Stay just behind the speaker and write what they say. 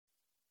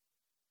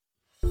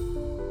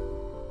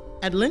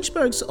At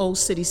Lynchburg's Old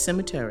City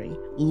Cemetery,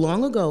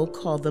 long ago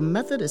called the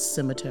Methodist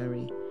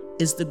Cemetery,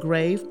 is the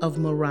grave of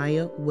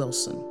Mariah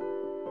Wilson.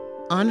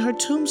 On her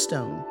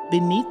tombstone,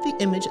 beneath the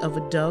image of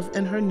a dove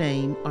and her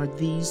name, are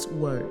these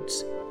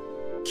words: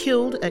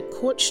 "Killed at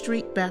Court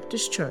Street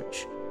Baptist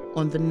Church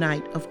on the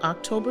night of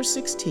October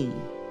 16,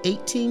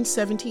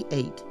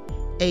 1878,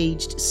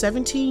 aged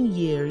 17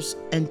 years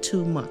and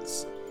 2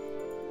 months."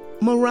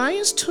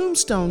 Mariah's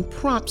tombstone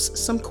prompts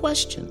some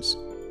questions.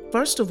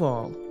 First of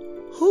all,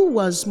 who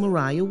was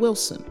Mariah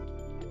Wilson?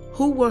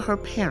 Who were her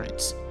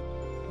parents?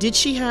 Did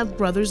she have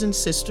brothers and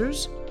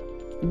sisters?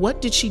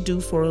 What did she do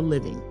for a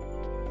living?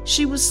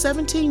 She was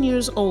 17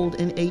 years old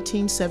in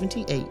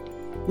 1878,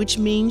 which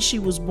means she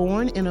was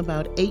born in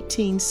about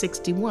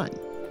 1861.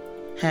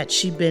 Had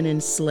she been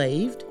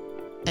enslaved?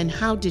 And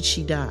how did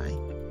she die?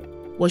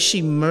 Was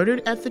she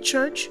murdered at the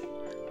church?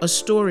 A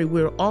story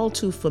we're all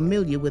too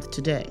familiar with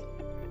today.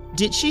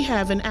 Did she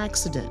have an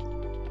accident?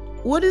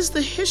 What is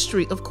the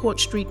history of Court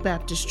Street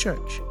Baptist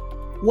Church?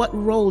 What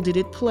role did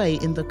it play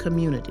in the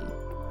community?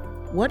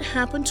 What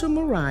happened to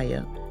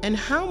Mariah, and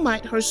how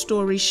might her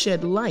story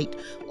shed light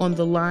on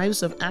the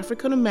lives of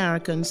African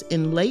Americans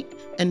in late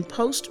and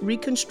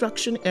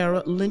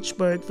post-Reconstruction-era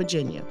Lynchburg,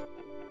 Virginia?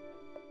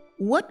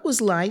 What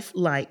was life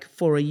like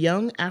for a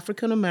young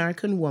African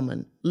American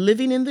woman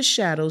living in the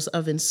shadows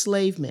of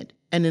enslavement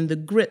and in the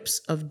grips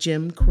of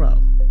Jim Crow?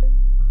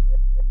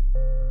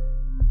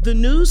 The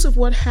news of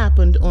what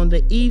happened on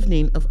the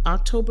evening of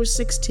October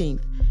 16,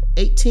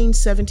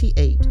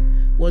 1878,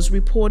 was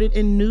reported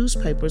in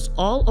newspapers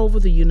all over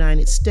the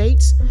United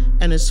States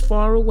and as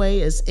far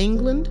away as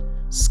England,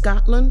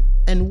 Scotland,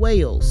 and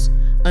Wales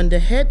under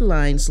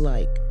headlines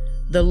like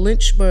 "The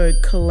Lynchburg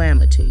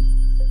Calamity,"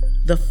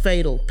 "The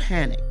Fatal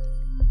Panic,"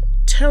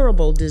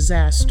 "Terrible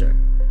Disaster,"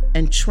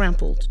 and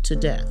 "Trampled to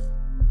Death."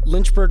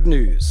 Lynchburg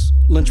News,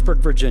 Lynchburg,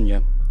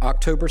 Virginia,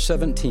 October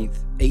 17,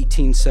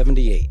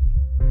 1878.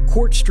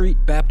 Court Street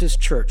Baptist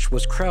Church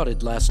was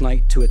crowded last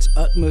night to its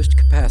utmost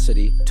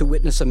capacity to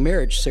witness a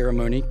marriage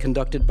ceremony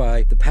conducted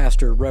by the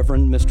pastor,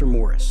 Reverend Mr.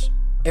 Morris.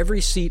 Every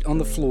seat on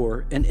the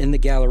floor and in the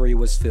gallery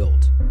was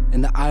filled,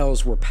 and the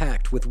aisles were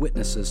packed with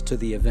witnesses to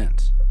the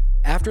event.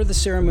 After the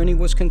ceremony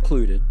was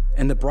concluded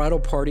and the bridal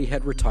party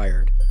had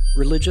retired,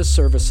 religious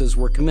services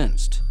were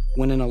commenced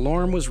when an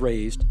alarm was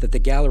raised that the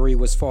gallery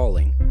was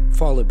falling,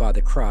 followed by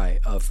the cry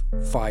of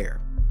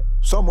 "Fire."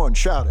 Someone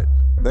shouted,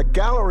 "The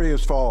gallery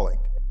is falling."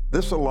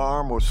 This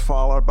alarm was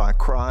followed by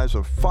cries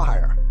of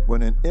 "Fire"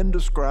 when an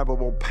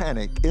indescribable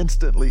panic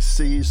instantly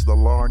seized the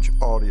large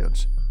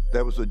audience.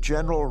 There was a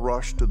general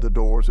rush to the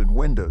doors and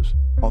windows.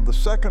 On the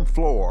second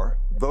floor,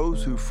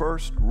 those who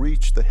first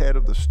reached the head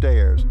of the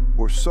stairs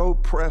were so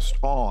pressed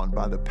on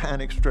by the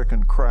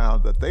panic-stricken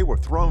crowd that they were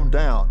thrown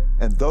down,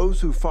 and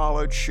those who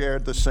followed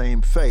shared the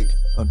same fate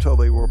until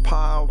they were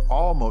piled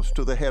almost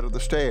to the head of the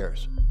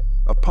stairs.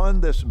 Upon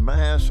this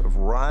mass of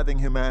writhing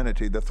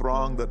humanity, the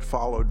throng that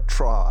followed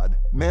trod.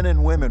 Men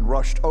and women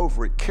rushed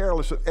over it,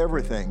 careless of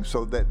everything,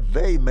 so that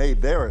they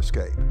made their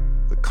escape.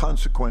 The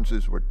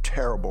consequences were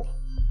terrible.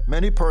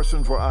 Many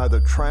persons were either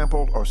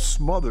trampled or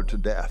smothered to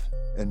death,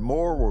 and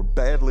more were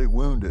badly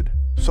wounded.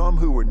 Some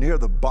who were near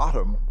the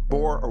bottom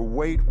bore a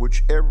weight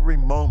which every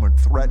moment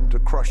threatened to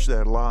crush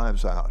their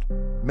lives out.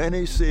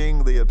 Many,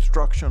 seeing the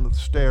obstruction of the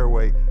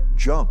stairway,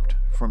 jumped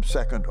from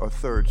second or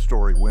third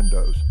story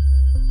windows.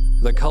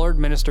 The colored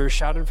minister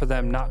shouted for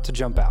them not to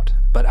jump out,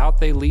 but out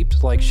they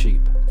leaped like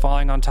sheep,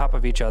 falling on top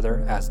of each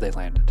other as they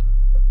landed.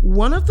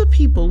 One of the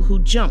people who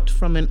jumped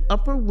from an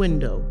upper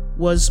window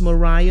was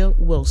Mariah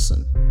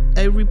Wilson.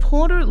 A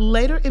reporter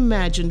later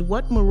imagined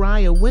what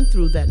Mariah went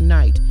through that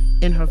night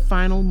in her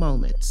final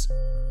moments.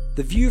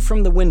 The view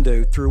from the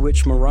window through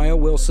which Mariah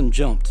Wilson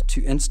jumped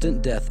to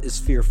instant death is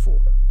fearful.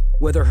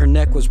 Whether her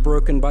neck was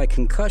broken by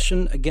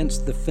concussion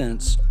against the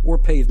fence or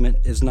pavement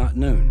is not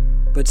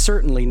known, but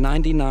certainly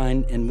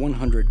 99 and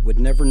 100 would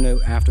never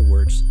know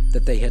afterwards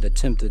that they had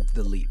attempted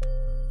the leap.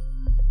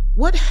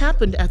 What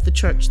happened at the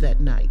church that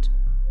night?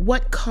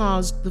 What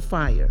caused the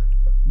fire?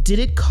 Did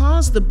it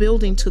cause the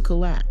building to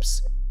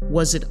collapse?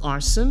 Was it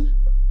arson?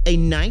 A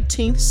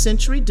 19th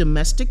century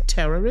domestic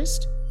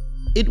terrorist?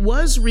 It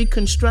was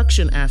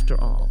Reconstruction after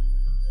all.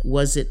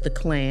 Was it the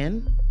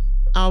Klan?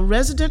 Our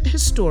resident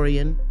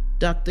historian,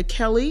 Dr.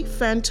 Kelley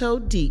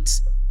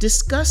Deets,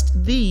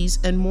 discussed these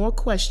and more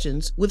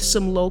questions with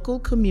some local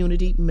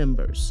community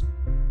members.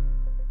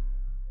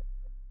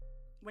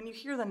 When you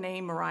hear the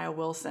name Mariah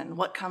Wilson,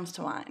 what comes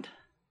to mind?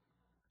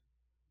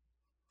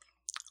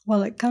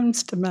 Well, it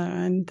comes to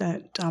mind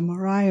that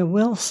Mariah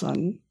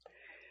Wilson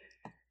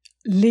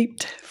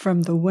leaped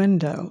from the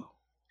window,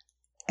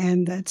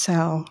 and that's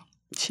how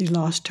she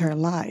lost her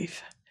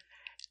life.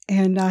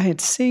 And I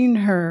had seen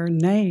her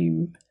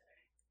name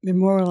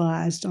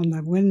memorialized on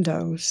the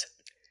windows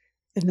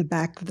in the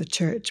back of the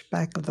church,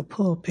 back of the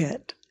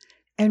pulpit,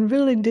 and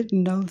really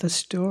didn't know the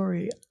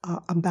story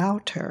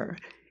about her,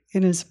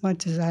 in as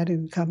much as I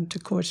didn't come to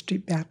Court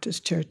Street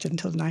Baptist Church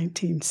until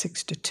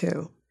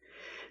 1962.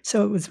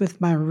 So it was with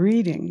my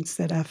readings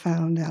that I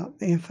found out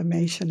the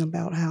information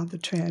about how the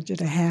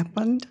tragedy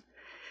happened,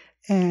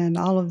 and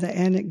all of the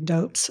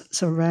anecdotes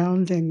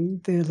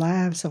surrounding the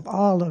lives of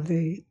all of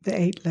the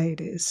 8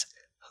 ladies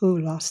who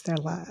lost their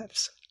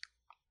lives.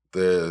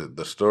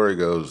 The story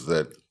goes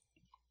that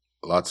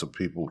lots of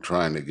people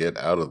trying to get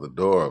out of the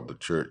door of the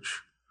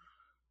church.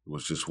 It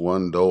was just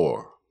one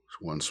door,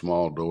 one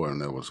small door,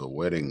 and there was a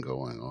wedding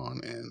going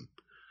on, and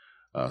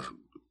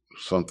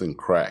something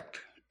cracked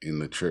in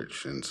the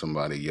church, and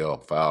somebody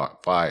yelled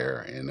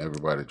fire, and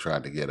everybody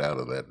tried to get out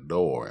of that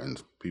door,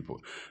 and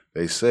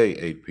they say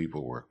 8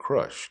 people were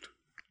crushed.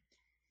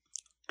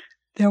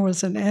 There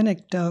was an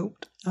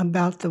anecdote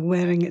about the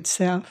wedding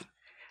itself,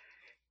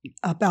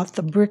 about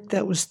the brick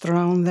that was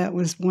thrown. That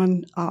was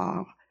one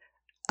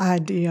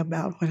idea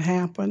about what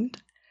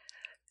happened.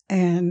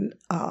 And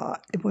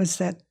it was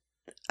that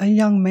a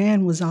young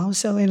man was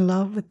also in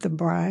love with the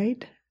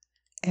bride,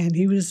 and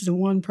he was the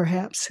one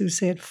perhaps who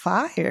said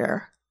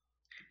fire.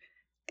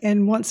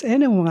 And once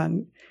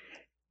anyone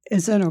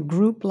is in a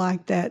group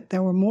like that,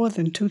 there were more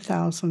than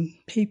 2,000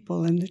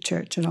 people in the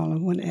church and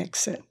only one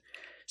exit.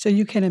 So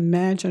you can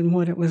imagine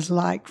what it was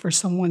like for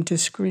someone to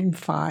scream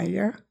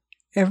fire.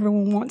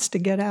 Everyone wants to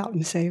get out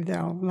and save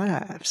their own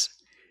lives.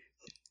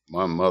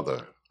 My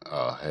mother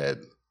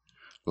had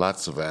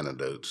lots of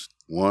anecdotes.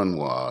 One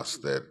was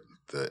that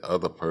the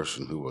other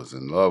person who was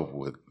in love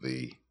with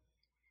the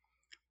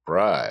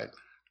bride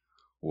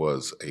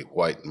was a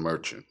white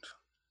merchant,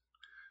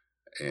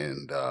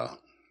 and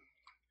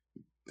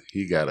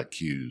he got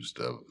accused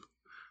of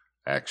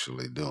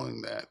actually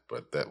doing that,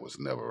 but that was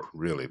never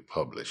really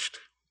published.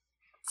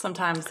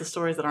 Sometimes the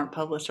stories that aren't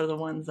published are the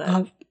ones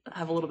that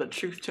have a little bit of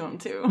truth to them,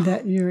 too.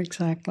 That you're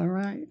exactly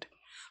right.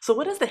 So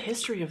what is the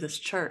history of this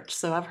church?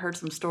 So I've heard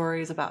some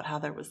stories about how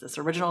there was this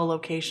original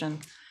location,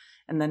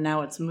 and then now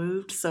it's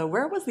moved. So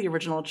where was the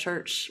original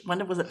church?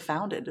 When was it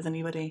founded? Do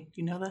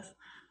you know this?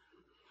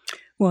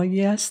 Well,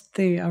 yes,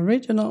 the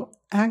original,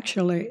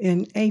 actually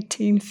in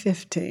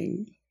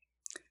 1815,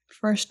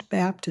 First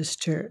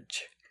Baptist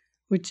Church,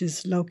 which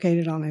is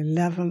located on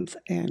 11th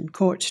and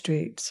Court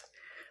Streets,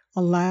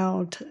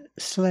 allowed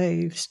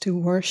slaves to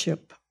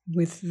worship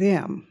with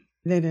them.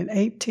 Then in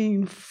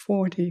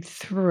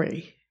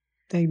 1843,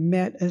 they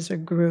met as a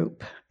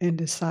group and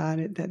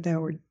decided that there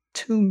were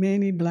too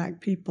many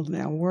Black people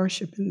now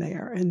worshiping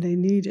there, and they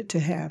needed to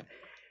have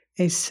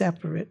a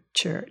separate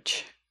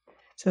church.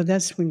 So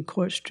that's when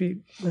Court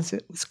Street was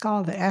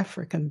called the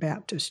African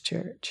Baptist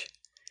Church.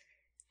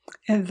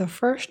 And the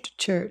first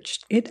church,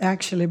 it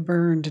actually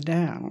burned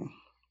down.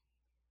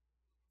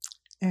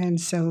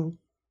 And so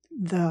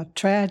the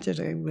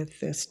tragedy with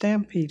the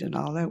stampede and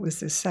all, that was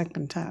the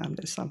second time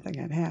that something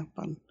had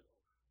happened.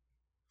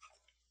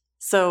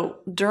 So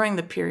during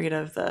the period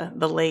of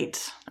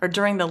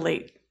during the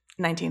late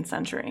 19th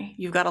century,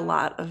 you've got a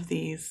lot of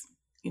these,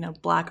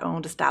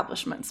 Black-owned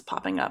establishments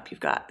popping up.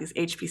 You've got these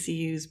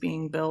HBCUs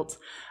being built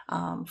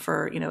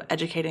for,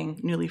 educating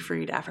newly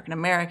freed African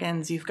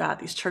Americans. You've got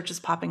these churches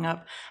popping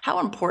up. How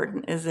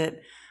important is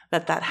it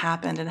that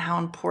happened, and how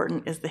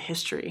important is the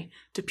history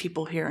to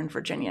people here in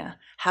Virginia?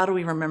 How do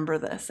we remember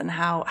this, and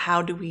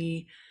how do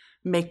we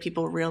make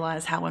people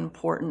realize how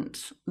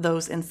important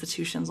those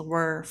institutions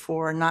were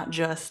for not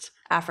just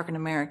African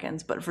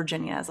Americans, but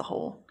Virginia as a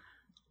whole?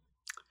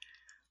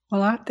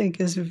 Well, I think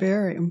it's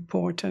very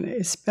important,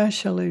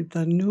 especially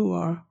the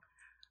newer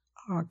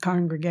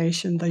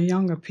congregation, the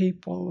younger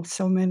people.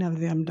 So many of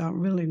them don't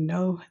really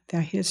know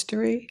their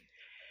history,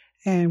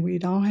 and we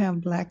don't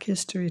have Black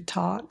history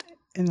taught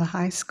in the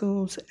high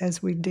schools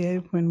as we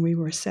did when we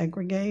were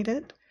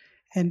segregated.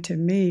 And to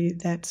me,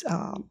 that's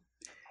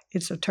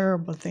it's a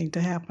terrible thing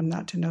to happen,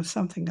 not to know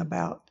something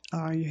about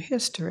your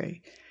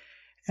history.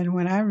 And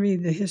when I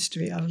read the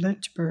history of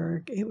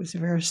Lynchburg, it was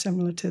very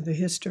similar to the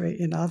history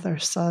in other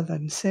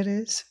southern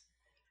cities.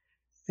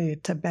 The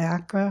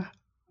tobacco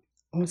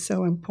was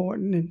so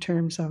important in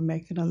terms of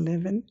making a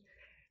living,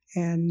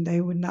 and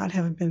they would not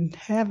have been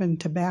having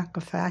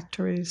tobacco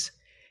factories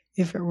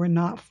if it were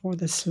not for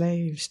the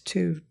slaves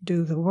to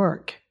do the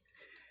work.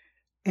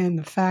 And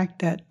the fact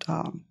that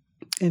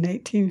in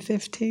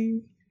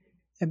 1815,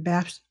 the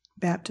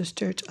Baptist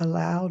Church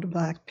allowed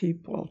Black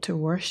people to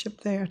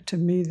worship there, to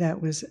me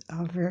that was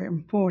very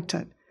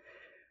important.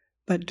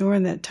 But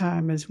during that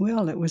time as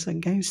well, it was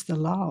against the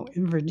law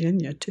in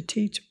Virginia to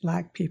teach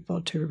Black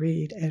people to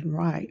read and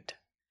write.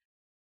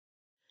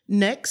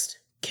 Next,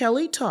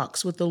 Kelley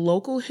talks with the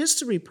local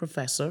history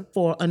professor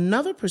for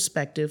another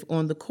perspective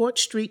on the Court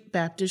Street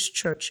Baptist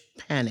Church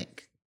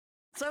panic.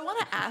 So I want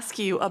to ask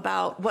you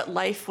about what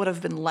life would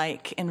have been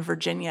like in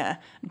Virginia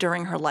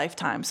during her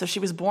lifetime. So she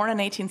was born in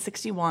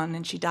 1861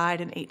 and she died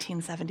in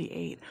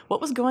 1878. What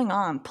was going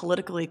on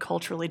politically,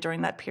 culturally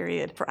during that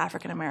period for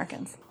African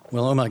Americans?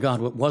 Well, oh my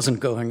God, what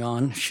wasn't going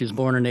on? She was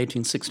born in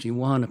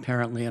 1861,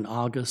 apparently in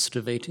August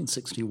of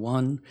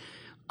 1861.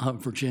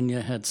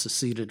 Virginia had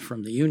seceded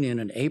from the Union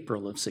in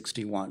April of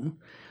 61.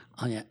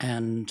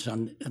 And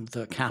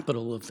the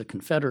capital of the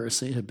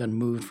Confederacy had been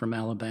moved from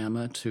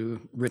Alabama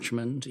to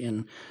Richmond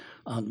in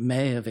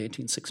May of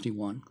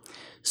 1861.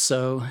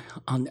 So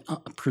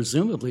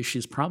presumably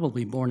she's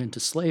probably born into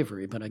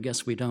slavery, but I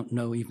guess we don't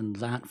know even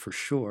that for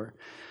sure.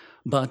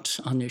 But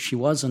she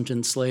wasn't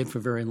enslaved for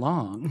very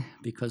long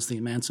because the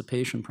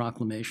Emancipation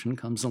Proclamation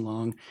comes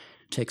along,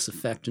 takes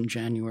effect in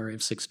January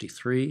of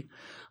 63.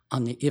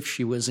 If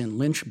she was in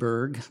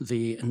Lynchburg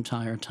the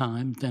entire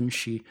time, then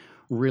she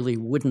really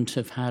wouldn't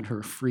have had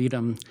her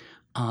freedom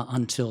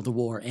until the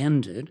war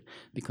ended,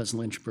 because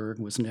Lynchburg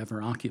was never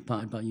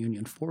occupied by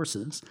Union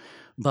forces.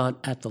 But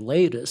at the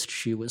latest,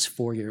 she was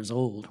 4 years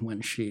old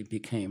when she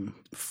became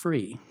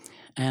free.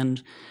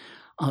 And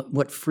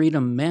what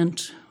freedom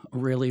meant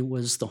really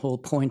was the whole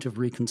point of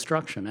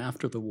Reconstruction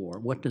after the war.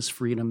 What does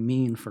freedom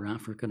mean for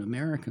African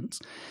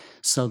Americans?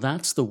 So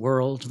that's the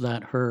world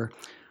that her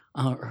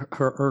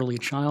early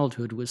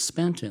childhood was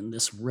spent in,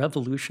 this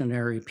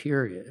revolutionary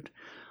period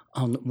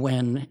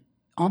when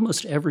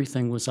almost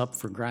everything was up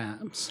for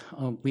grabs.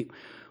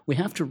 We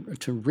have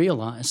to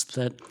realize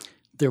that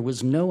there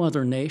was no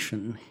other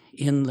nation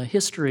in the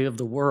history of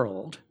the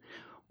world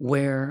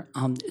where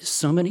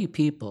so many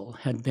people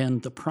had been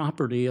the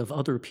property of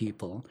other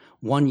people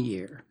 1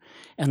 year,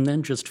 and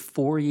then just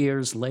 4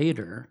 years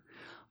later,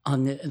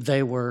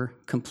 they were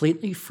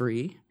completely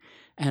free,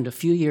 and a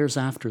few years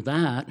after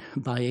that,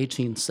 by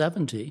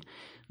 1870,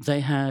 they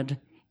had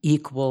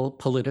equal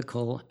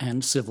political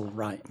and civil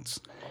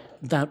rights.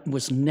 That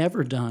was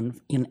never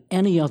done in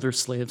any other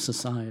slave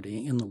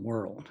society in the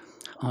world.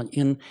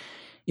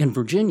 In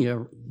Virginia,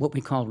 what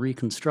we call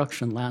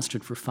Reconstruction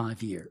lasted for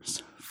 5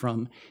 years,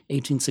 from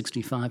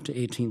 1865 to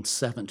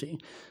 1870.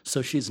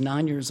 So she's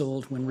 9 years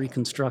old when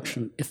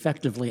Reconstruction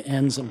effectively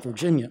ends in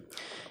Virginia.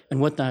 And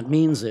what that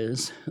means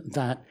is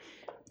that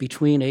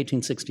between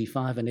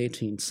 1865 and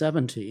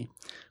 1870,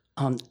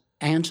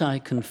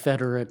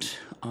 anti-Confederate,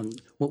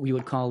 what we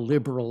would call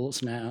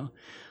liberals now,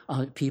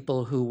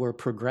 people who were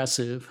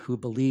progressive, who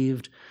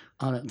believed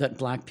that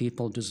Black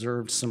people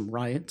deserved some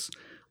rights,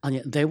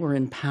 they were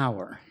in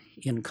power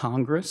in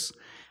Congress,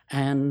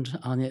 and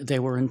they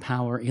were in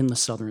power in the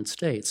southern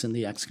states, in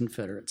the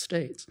ex-Confederate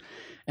states.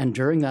 And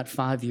during that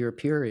 5-year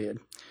period,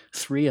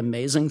 3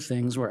 amazing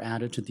things were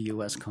added to the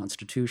U.S.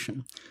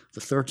 Constitution.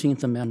 The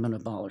 13th Amendment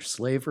abolished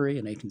slavery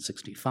in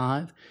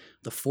 1865.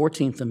 The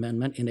 14th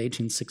Amendment in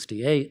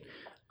 1868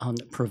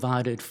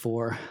 provided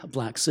for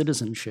Black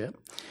citizenship,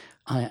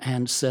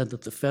 and said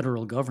that the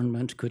federal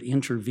government could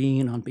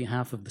intervene on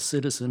behalf of the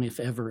citizen if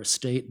ever a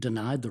state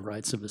denied the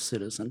rights of a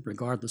citizen,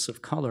 regardless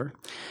of color.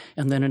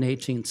 And then in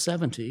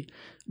 1870,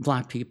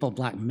 Black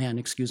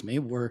men,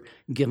 were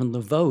given the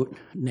vote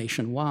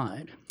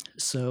nationwide.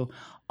 So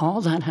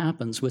all that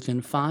happens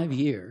within 5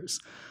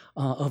 years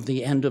of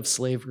the end of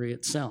slavery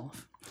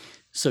itself.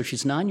 So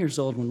she's 9 years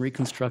old when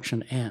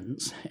Reconstruction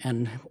ends,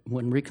 and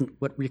what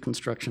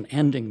Reconstruction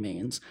ending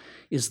means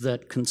is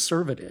that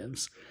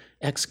conservatives,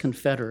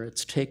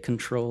 ex-Confederates, take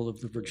control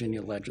of the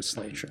Virginia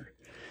legislature.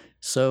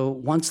 So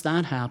once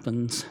that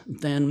happens,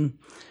 then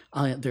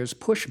there's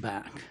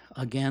pushback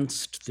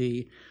against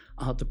the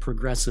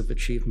progressive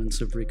achievements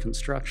of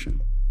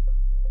Reconstruction.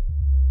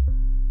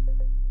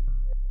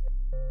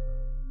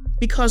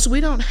 Because we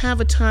don't have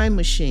a time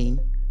machine,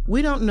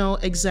 we don't know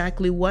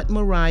exactly what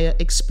Mariah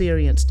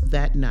experienced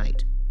that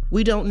night.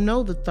 We don't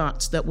know the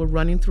thoughts that were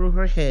running through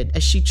her head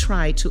as she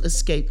tried to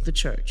escape the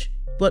church.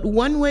 But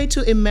one way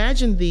to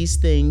imagine these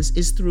things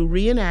is through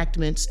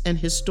reenactments and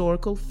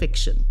historical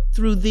fiction.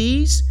 Through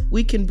these,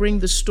 we can bring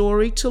the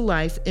story to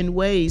life in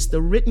ways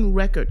the written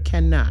record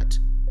cannot.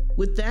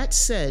 With that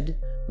said,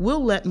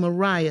 we'll let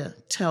Mariah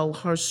tell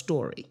her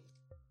story.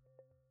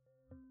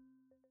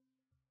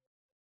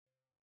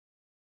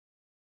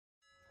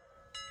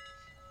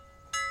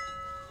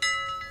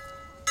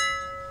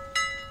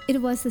 It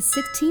was the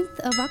 16th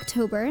of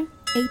October,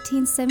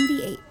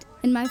 1878.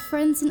 And my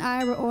friends and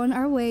I were on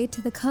our way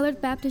to the Colored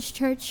Baptist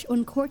Church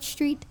on Court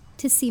Street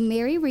to see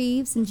Mary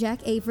Reeves and Jack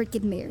Averitt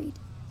get married.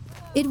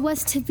 It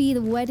was to be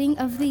the wedding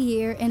of the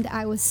year, and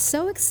I was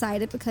so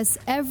excited because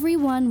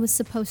everyone was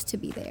supposed to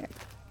be there.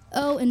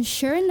 Oh, and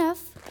sure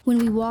enough, when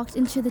we walked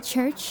into the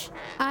church,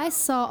 I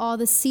saw all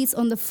the seats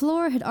on the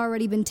floor had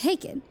already been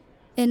taken,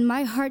 and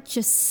my heart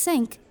just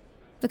sank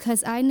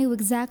because I knew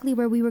exactly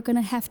where we were going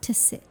to have to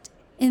sit,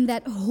 in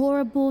that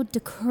horrible,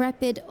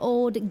 decrepit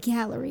old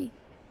gallery.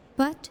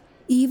 But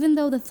even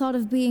though the thought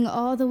of being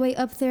all the way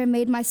up there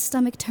made my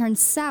stomach turn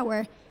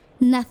sour,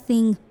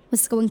 nothing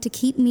was going to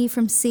keep me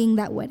from seeing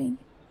that wedding.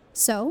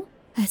 So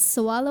I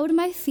swallowed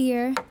my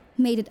fear,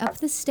 made it up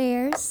the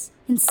stairs,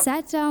 and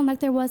sat down like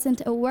there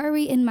wasn't a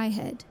worry in my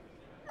head.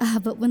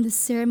 But when the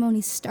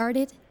ceremony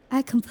started,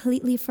 I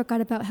completely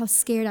forgot about how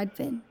scared I'd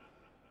been.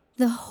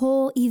 The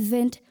whole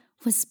event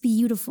was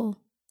beautiful,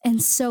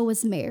 and so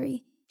was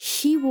Mary.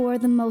 She wore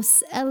the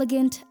most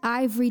elegant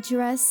ivory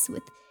dress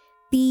with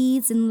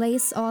beads and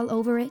lace all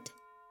over it.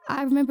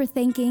 I remember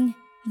thinking,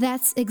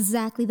 that's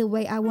exactly the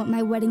way I want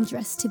my wedding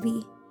dress to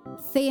be.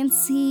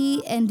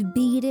 Fancy and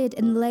beaded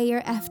and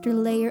layer after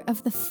layer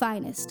of the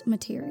finest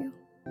material.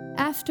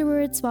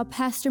 Afterwards, while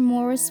Pastor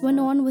Morris went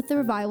on with the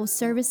revival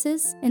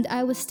services, and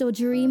I was still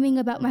dreaming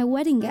about my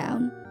wedding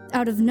gown,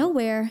 Out of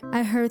nowhere,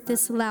 I heard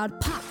this loud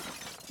pop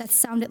that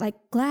sounded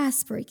like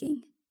glass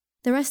breaking.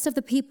 The rest of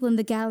the people in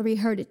the gallery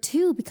heard it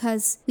too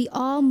because we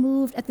all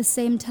moved at the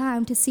same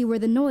time to see where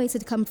the noise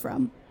had come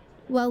from.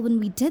 Well, when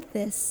we did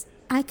this,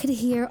 I could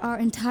hear our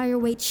entire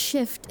weight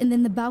shift, and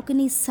then the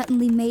balcony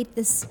suddenly made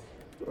this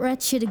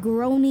wretched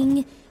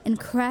groaning and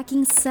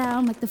cracking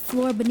sound like the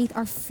floor beneath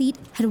our feet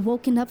had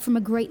woken up from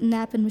a great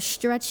nap and was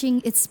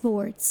stretching its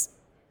boards.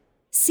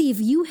 See, if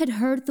you had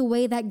heard the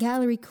way that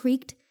gallery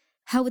creaked,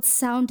 how it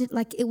sounded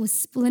like it was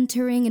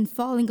splintering and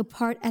falling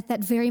apart at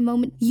that very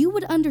moment, you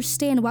would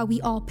understand why we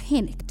all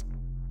panicked.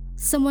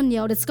 Someone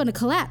yelled, "It's gonna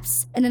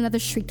collapse," and another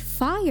shrieked,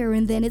 "Fire,"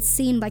 and then it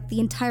seemed like the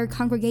entire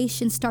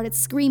congregation started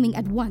screaming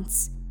at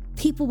once.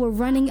 People were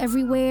running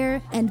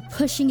everywhere and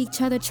pushing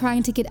each other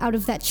trying to get out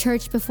of that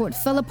church before it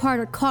fell apart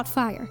or caught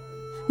fire.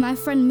 My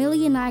friend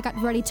Millie and I got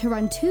ready to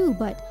run too,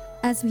 but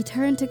as we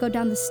turned to go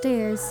down the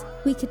stairs,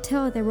 we could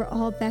tell they were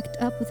all backed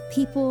up with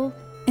people,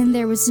 and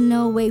there was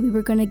no way we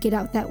were going to get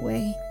out that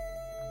way.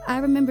 I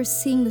remember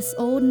seeing this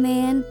old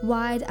man,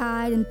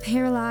 wide-eyed and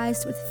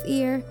paralyzed with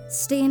fear,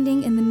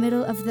 standing in the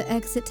middle of the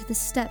exit to the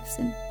steps,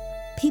 and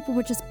people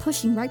were just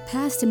pushing right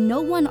past him,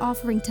 no one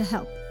offering to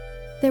help.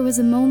 There was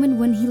a moment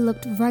when he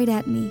looked right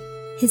at me,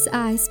 his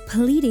eyes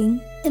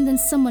pleading, and then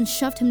someone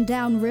shoved him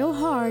down real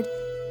hard,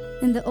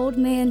 and the old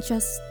man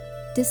just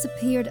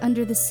disappeared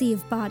under the sea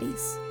of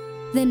bodies.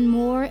 Then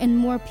more and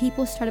more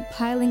people started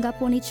piling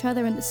up on each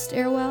other in the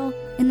stairwell,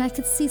 and I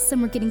could see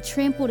some were getting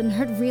trampled and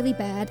hurt really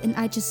bad, and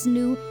I just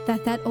knew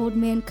that that old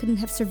man couldn't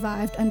have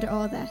survived under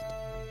all that.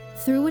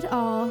 Through it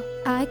all,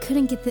 I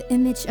couldn't get the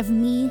image of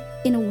me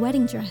in a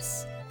wedding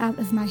dress out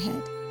of my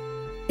head.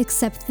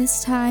 Except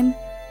this time,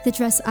 the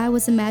dress I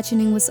was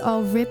imagining was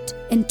all ripped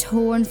and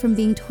torn from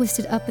being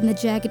twisted up in the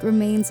jagged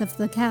remains of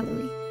the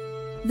gallery.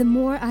 The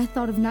more I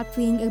thought of not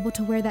being able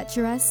to wear that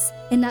dress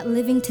and not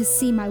living to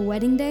see my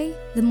wedding day,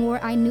 the more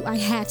I knew I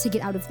had to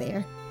get out of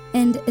there.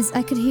 And as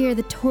I could hear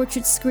the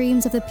tortured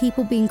screams of the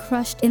people being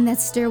crushed in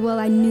that stairwell,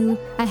 I knew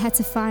I had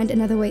to find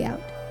another way out.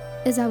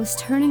 As I was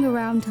turning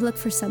around to look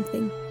for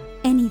something,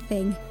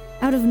 anything,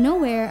 out of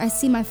nowhere, I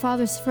see my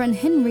father's friend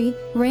Henry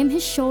ram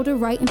his shoulder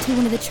right into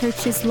one of the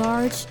church's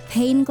large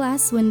pane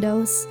glass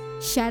windows,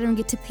 shattering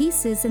it to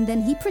pieces, and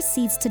then he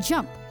proceeds to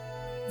jump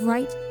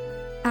right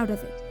out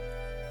of it.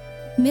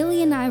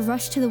 Millie and I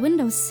rushed to the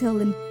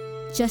windowsill, and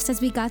just as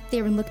we got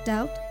there and looked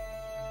out,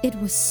 it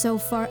was so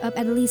far up,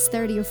 at least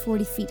 30 or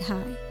 40 feet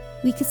high.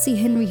 We could see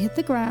Henry hit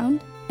the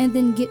ground and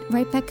then get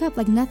right back up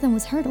like nothing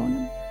was hurt on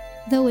him,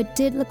 though it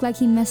did look like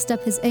he messed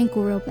up his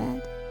ankle real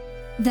bad.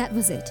 That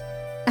was it.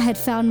 I had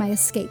found my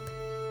escape.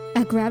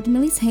 I grabbed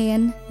Millie's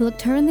hand,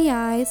 looked her in the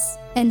eyes,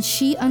 and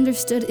she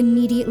understood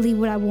immediately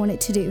what I wanted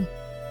to do.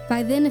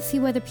 By then, a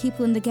few other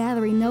people in the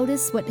gallery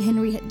noticed what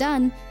Henry had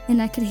done,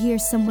 and I could hear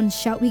someone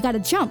shout, "We gotta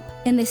jump!"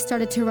 and they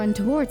started to run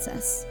towards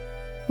us.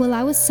 Well,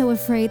 I was so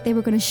afraid they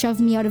were going to shove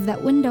me out of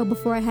that window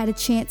before I had a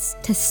chance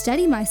to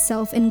steady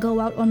myself and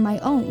go out on my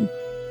own.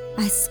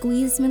 I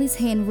squeezed Millie's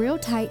hand real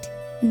tight,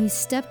 and we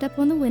stepped up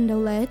on the window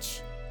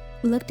ledge,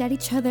 looked at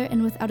each other,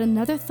 and without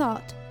another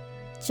thought,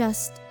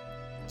 just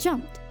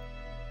jumped.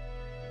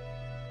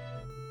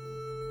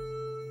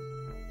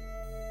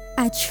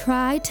 I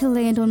tried to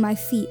land on my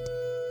feet,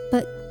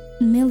 but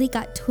Millie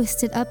got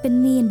twisted up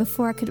in me, and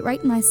before I could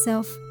right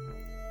myself,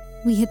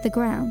 we hit the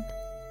ground.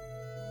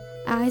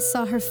 I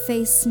saw her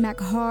face smack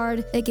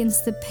hard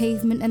against the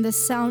pavement, and the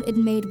sound it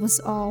made was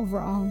all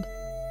wrong.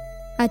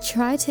 I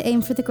tried to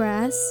aim for the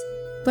grass,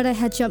 but I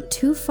had jumped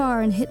too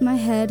far and hit my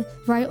head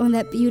right on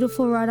that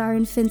beautiful wrought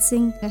iron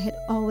fencing I had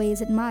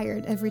always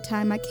admired every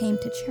time I came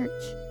to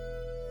church.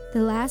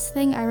 The last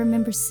thing I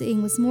remember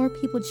seeing was more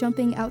people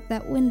jumping out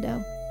that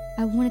window.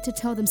 I wanted to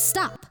tell them,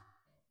 "Stop!"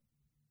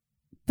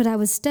 But I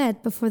was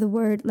dead before the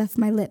word left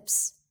my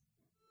lips.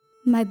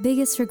 My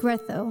biggest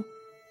regret, though,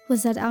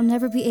 was that I'll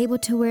never be able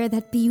to wear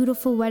that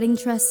beautiful wedding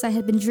dress I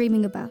had been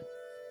dreaming about,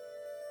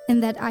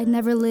 and that I'd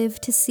never live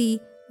to see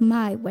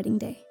my wedding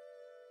day.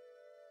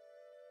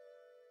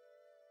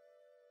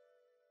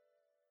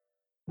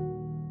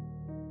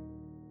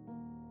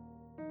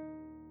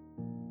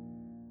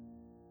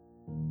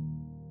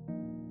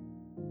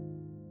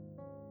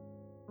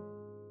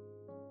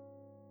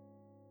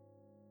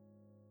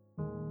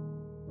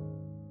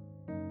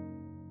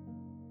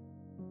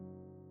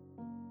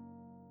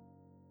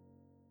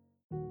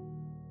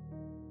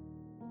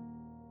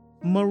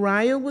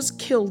 Mariah was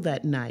killed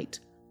that night,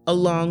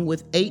 along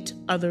with 8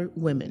 other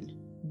women.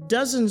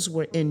 Dozens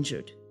were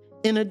injured.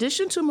 In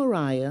addition to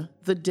Mariah,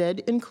 the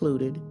dead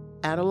included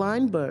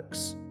Adeline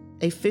Burks,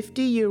 a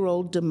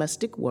 50-year-old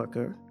domestic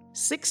worker,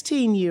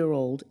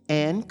 16-year-old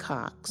Ann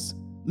Cox,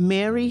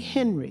 Mary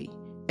Henry,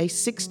 a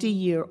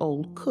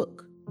 60-year-old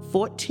cook,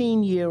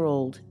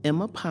 14-year-old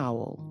Emma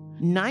Powell,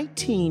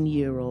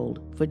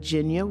 19-year-old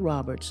Virginia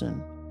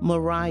Robertson,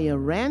 Mariah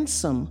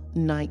Ransom,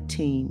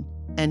 19,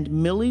 and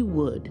Millie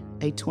Wood,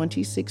 a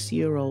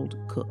 26-year-old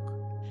cook.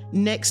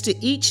 Next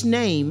to each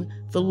name,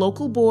 the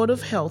local Board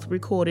of Health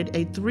recorded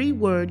a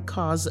 3-word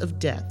cause of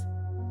death: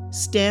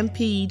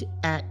 stampede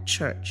at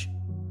church.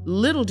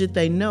 Little did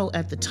they know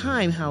at the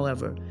time,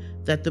 however,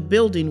 that the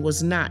building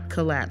was not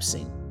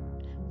collapsing.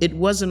 It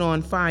wasn't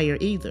on fire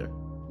either.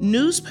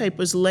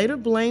 Newspapers later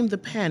blamed the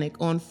panic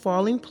on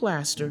falling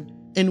plaster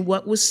in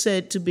what was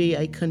said to be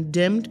a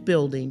condemned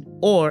building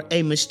or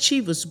a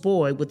mischievous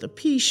boy with a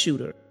pea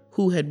shooter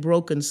who had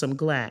broken some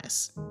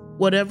glass.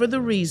 Whatever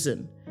the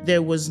reason,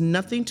 there was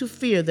nothing to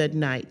fear that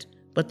night,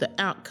 but the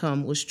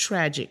outcome was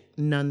tragic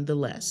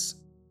nonetheless.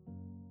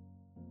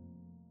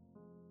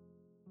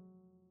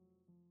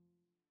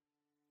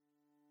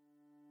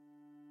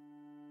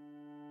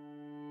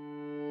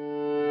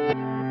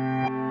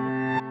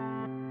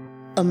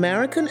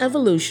 American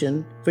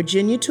Evolution,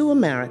 Virginia to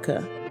America,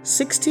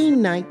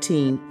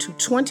 1619 to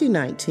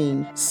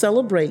 2019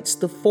 celebrates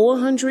the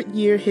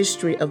 400-year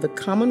history of the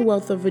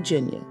Commonwealth of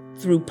Virginia.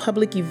 Through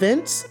public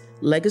events,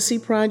 legacy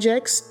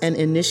projects, and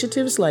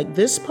initiatives like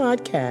this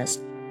podcast,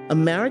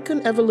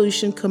 American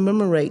Evolution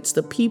commemorates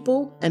the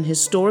people and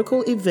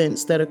historical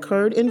events that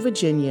occurred in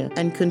Virginia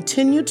and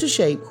continue to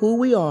shape who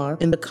we are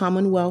in the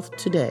Commonwealth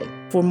today.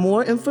 For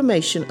more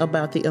information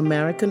about the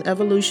American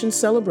Evolution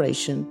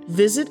celebration,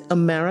 visit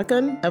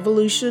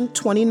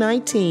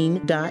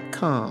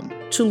AmericanEvolution2019.com.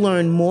 To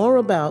learn more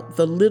about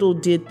the Little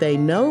Did They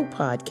Know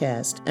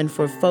podcast and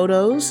for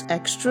photos,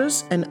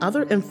 extras, and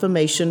other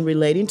information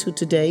relating to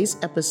today's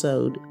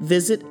episode,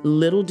 visit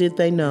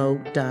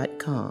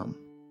littledidtheyknow.com.